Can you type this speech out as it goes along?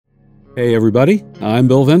Hey everybody, I'm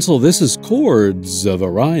Bill Vencil. This is Chords of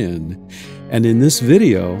Orion. And in this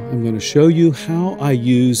video, I'm going to show you how I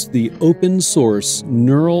use the open source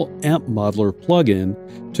Neural Amp Modeler plugin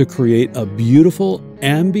to create a beautiful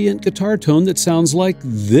ambient guitar tone that sounds like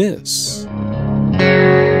this.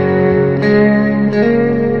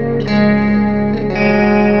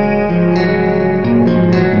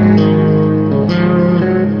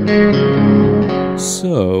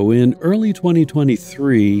 So in early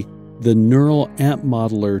 2023, the Neural Amp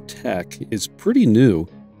Modeler tech is pretty new,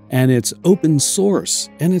 and it's open source,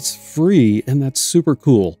 and it's free, and that's super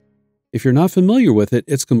cool. If you're not familiar with it,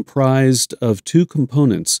 it's comprised of two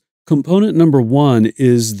components. Component number one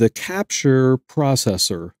is the capture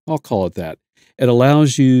processor. I'll call it that. It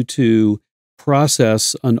allows you to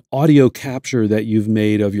process an audio capture that you've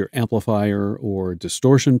made of your amplifier or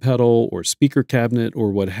distortion pedal or speaker cabinet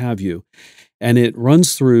or what have you. And it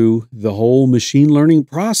runs through the whole machine learning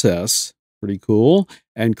process, pretty cool,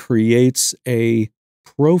 and creates a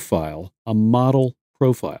profile, a model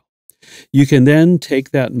profile. You can then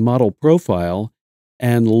take that model profile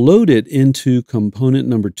and load it into component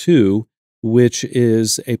number two, which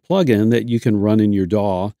is a plugin that you can run in your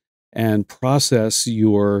DAW and process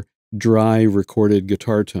your dry recorded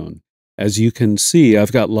guitar tone. As you can see,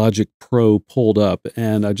 I've got Logic Pro pulled up,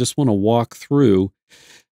 and I just want to walk through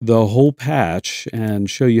the whole patch and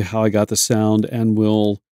show you how I got the sound, and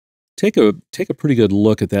we'll take a pretty good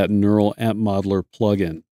look at that Neural Amp Modeler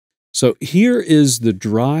plugin. So here is the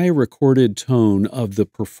dry recorded tone of the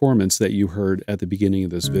performance that you heard at the beginning of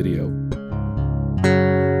this video.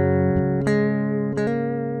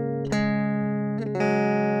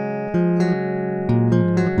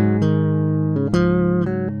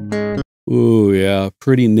 Ooh, yeah,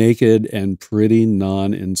 pretty naked and pretty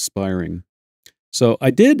non-inspiring. So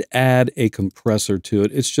I did add a compressor to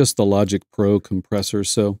it. It's just the Logic Pro compressor.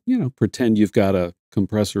 So, pretend you've got a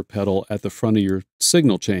compressor pedal at the front of your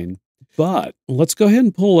signal chain. But let's go ahead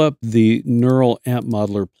and pull up the Neural Amp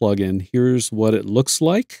Modeler plugin. Here's what it looks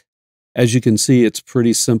like. As you can see, it's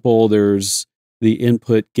pretty simple. There's the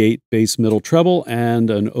input, gate, bass, middle, treble, and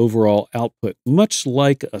an overall output, much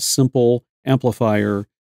like a simple amplifier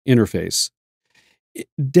interface.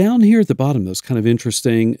 Down here at the bottom, though, is kind of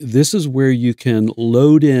interesting. This is where you can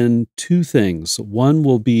load in two things. One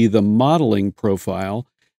will be the modeling profile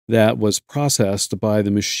that was processed by the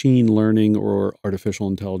machine learning or artificial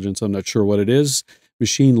intelligence, I'm not sure what it is,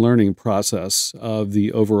 machine learning process of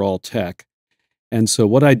the overall tech. And so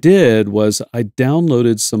what I did was I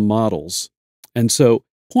downloaded some models. And so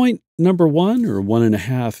point number one or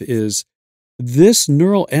 1.5 is this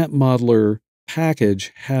Neural Amp Modeler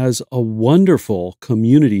package has a wonderful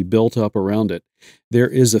community built up around it. There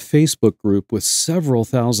is a Facebook group with several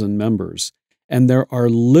thousand members, and there are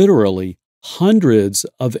literally hundreds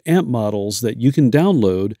of amp models that you can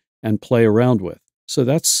download and play around with. So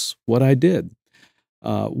that's what I did.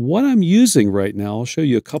 What I'm using right now, I'll show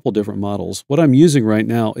you a couple different models. What I'm using right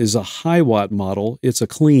now is a high watt model. It's a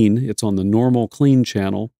clean, it's on the normal clean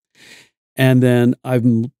channel. And then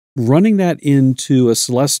I'm running that into a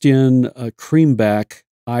Celestion Creamback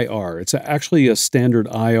IR. It's actually a standard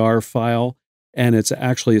IR file, and it's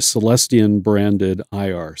actually a Celestion branded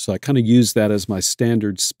IR. So I kind of use that as my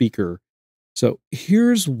standard speaker. So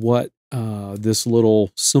here's what this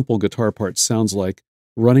little simple guitar part sounds like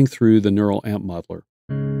running through the Neural Amp Modeler.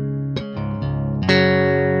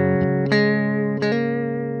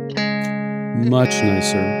 Much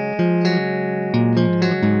nicer.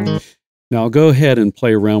 Now I'll go ahead and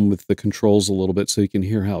play around with the controls a little bit so you can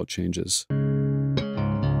hear how it changes.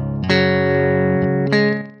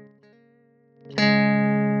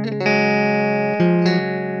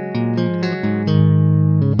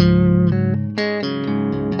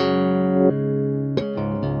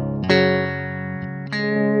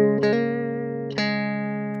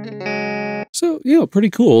 So,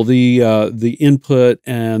 pretty cool. The input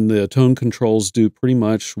and the tone controls do pretty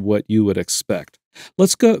much what you would expect.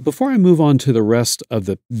 Let's go, before I move on to the rest of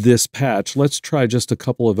this patch, let's try just a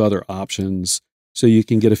couple of other options so you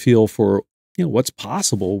can get a feel for what's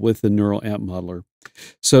possible with the Neural Amp Modeler.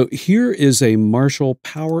 So here is a Marshall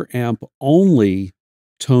Power Amp only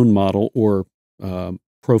tone model or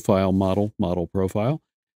profile model profile.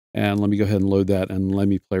 And let me go ahead and load that and let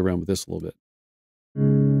me play around with this a little bit.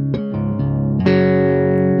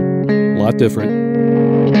 A lot different.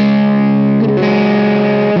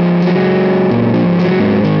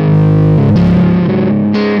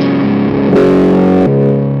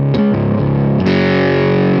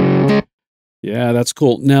 Yeah, that's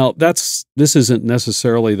cool. Now, this isn't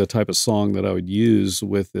necessarily the type of song that I would use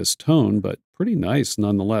with this tone, but pretty nice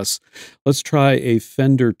nonetheless. Let's try a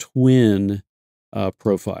Fender Twin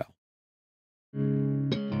profile.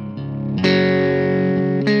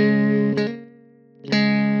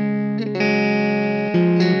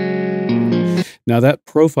 Now, that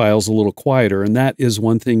profile's a little quieter, and that is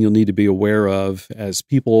one thing you'll need to be aware of as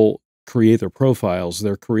people create their profiles.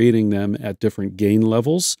 They're creating them at different gain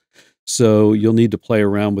levels. So you'll need to play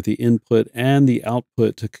around with the input and the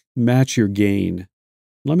output to match your gain.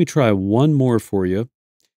 Let me try one more for you.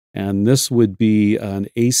 And this would be an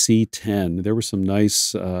AC10. There were some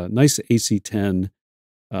nice AC10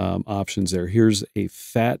 options there. Here's a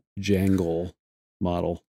Fat Jangle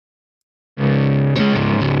model.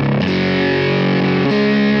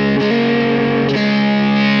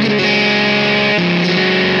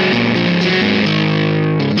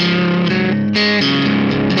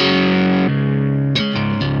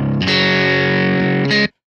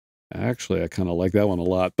 Actually, I kind of like that one a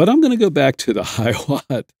lot, but I'm going to go back to the high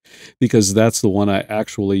watt because that's the one I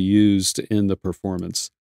actually used in the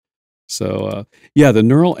performance. So, yeah, the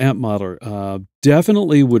neural amp modeler,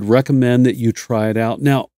 definitely would recommend that you try it out.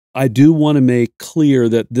 Now, I do want to make clear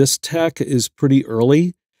that this tech is pretty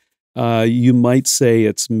early. You might say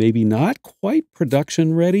it's maybe not quite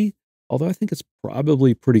production ready, although I think it's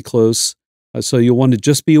probably pretty close. So you'll want to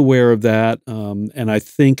just be aware of that. And I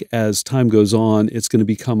think as time goes on, it's going to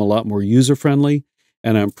become a lot more user friendly.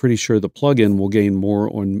 And I'm pretty sure the plugin will gain more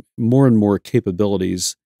and more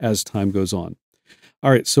capabilities as time goes on.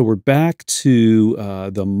 All right, so we're back to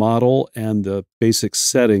the model and the basic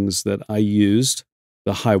settings that I used,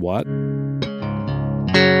 the high watt.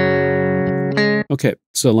 Okay,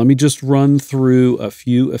 so let me just run through a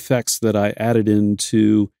few effects that I added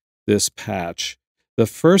into this patch. The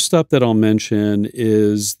first up that I'll mention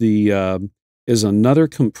is is another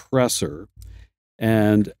compressor,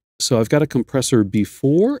 and so I've got a compressor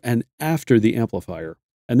before and after the amplifier,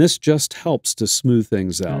 and this just helps to smooth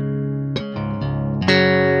things out.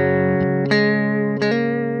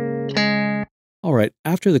 All right,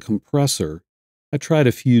 after the compressor, I tried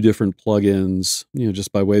a few different plugins,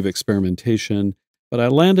 just by way of experimentation, but I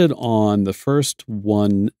landed on the first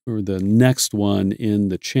one or the next one in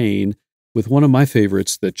the chain with one of my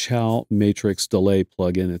favorites, the Chow Matrix Delay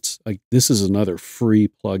plugin. This is another free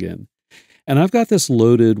plugin. And I've got this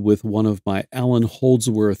loaded with one of my Alan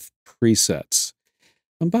Holdsworth presets.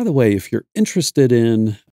 And by the way, if you're interested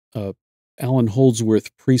in a Alan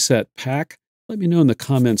Holdsworth preset pack, let me know in the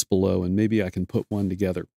comments below and maybe I can put one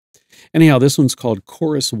together. Anyhow, this one's called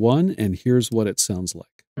Chorus 1, and here's what it sounds like.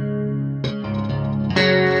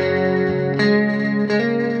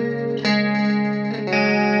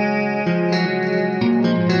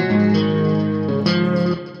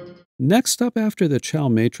 Next up after the Chow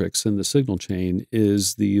Matrix and the signal chain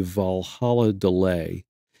is the Valhalla delay.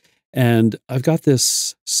 And I've got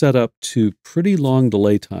this set up to pretty long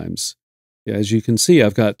delay times. As you can see,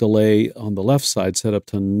 I've got delay on the left side set up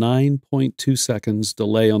to 9.2 seconds,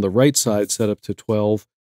 delay on the right side set up to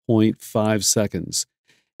 12.5 seconds.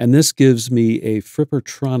 And this gives me a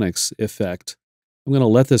Frippertronics effect. I'm going to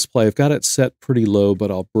let this play. I've got it set pretty low,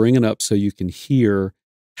 but I'll bring it up so you can hear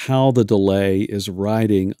how the delay is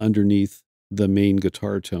riding underneath the main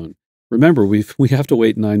guitar tone. Remember, we have to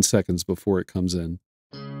wait 9 seconds before it comes in.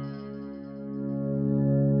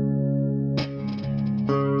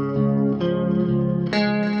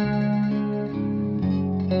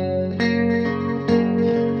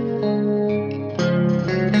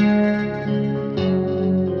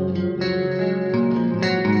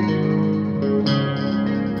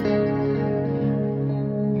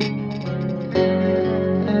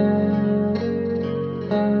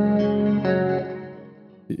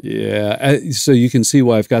 Yeah, so you can see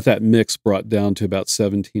why I've got that mix brought down to about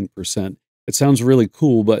 17%. It sounds really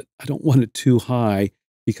cool, but I don't want it too high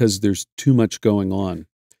because there's too much going on.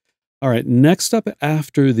 All right, next up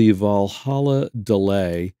after the Valhalla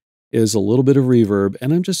delay is a little bit of reverb,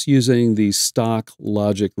 and I'm just using the stock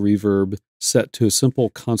Logic reverb set to a simple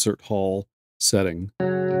concert hall setting.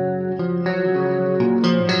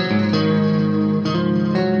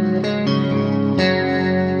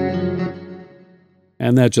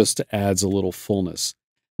 And that just adds a little fullness.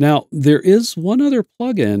 Now, there is one other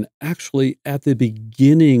plugin actually at the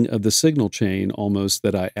beginning of the signal chain almost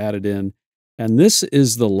that I added in, and this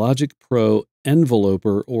is the Logic Pro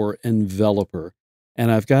Enveloper or Enveloper.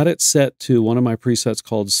 And I've got it set to one of my presets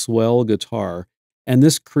called Swell Guitar, and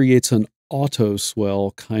this creates an auto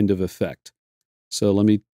swell kind of effect. So let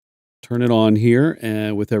me turn it on here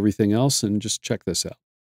and with everything else and just check this out.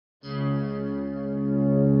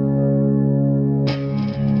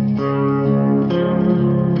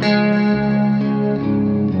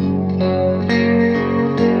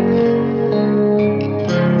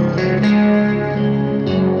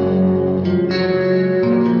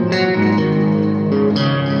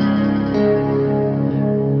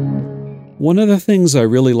 One of the things I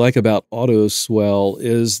really like about Auto Swell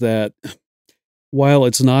is that while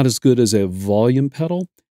it's not as good as a volume pedal,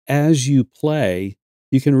 as you play,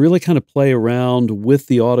 you can really kind of play around with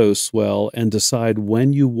the auto swell and decide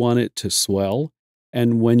when you want it to swell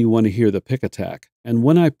and when you want to hear the pick attack. And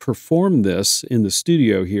when I performed this in the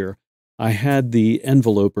studio here, I had the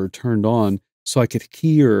enveloper turned on so I could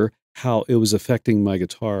hear how it was affecting my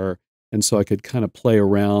guitar. And so I could kind of play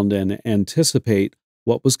around and anticipate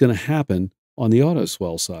what was going to happen on the auto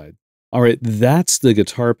swell side. All right, that's the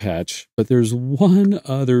guitar patch, but there's one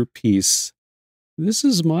other piece. This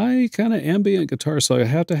is my kind of ambient guitar, so I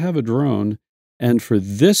have to have a drone. And for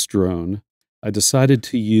this drone, I decided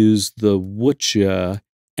to use the Wucha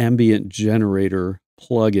ambient generator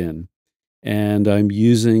plugin. And I'm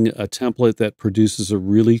using a template that produces a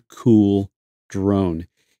really cool drone.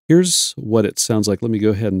 Here's what it sounds like. Let me go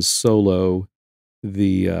ahead and solo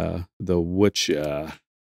the Wucha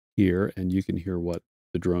here, and you can hear what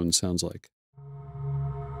the drone sounds like.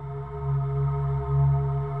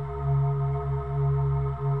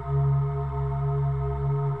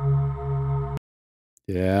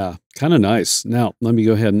 Yeah, kind of nice. Now, let me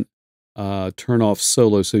go ahead and turn off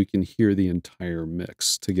solo so you can hear the entire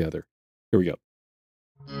mix together. Here we go.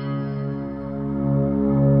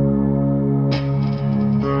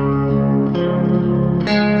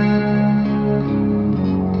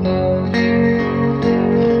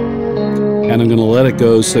 And I'm going to let it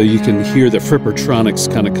go so you can hear the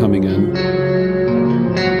Frippertronics kind of coming in.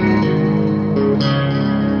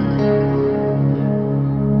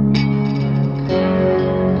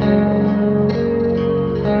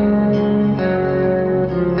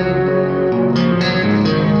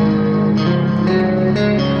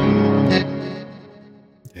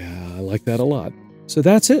 Yeah, I like that a lot. So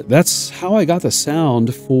that's it. That's how I got the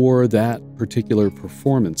sound for that particular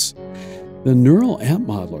performance. The Neural Amp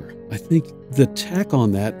Modeler, I think the tech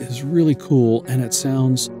on that is really cool and it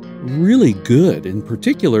sounds really good, in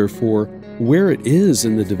particular for where it is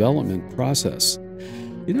in the development process.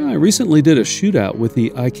 You know, I recently did a shootout with the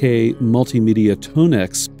IK Multimedia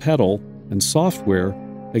Tonex pedal and software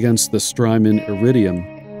against the Strymon Iridium.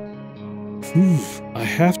 I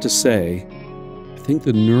have to say, I think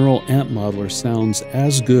the Neural Amp Modeler sounds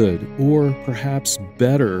as good or perhaps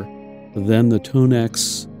better than the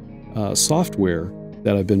Tonex software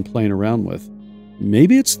that I've been playing around with.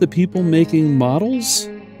 Maybe it's the people making models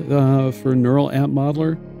for Neural Amp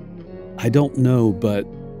Modeler. I don't know, but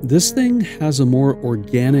this thing has a more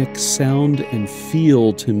organic sound and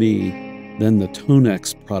feel to me than the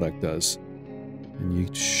Tonex product does. And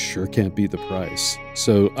you sure can't beat the price.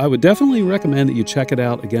 So I would definitely recommend that you check it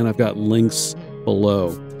out. Again, I've got links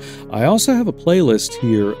below. I also have a playlist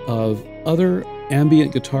here of other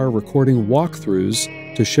ambient guitar recording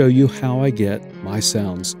walkthroughs to show you how I get my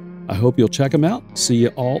sounds. I hope you'll check them out. See you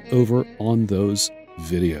all over on those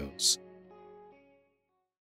videos.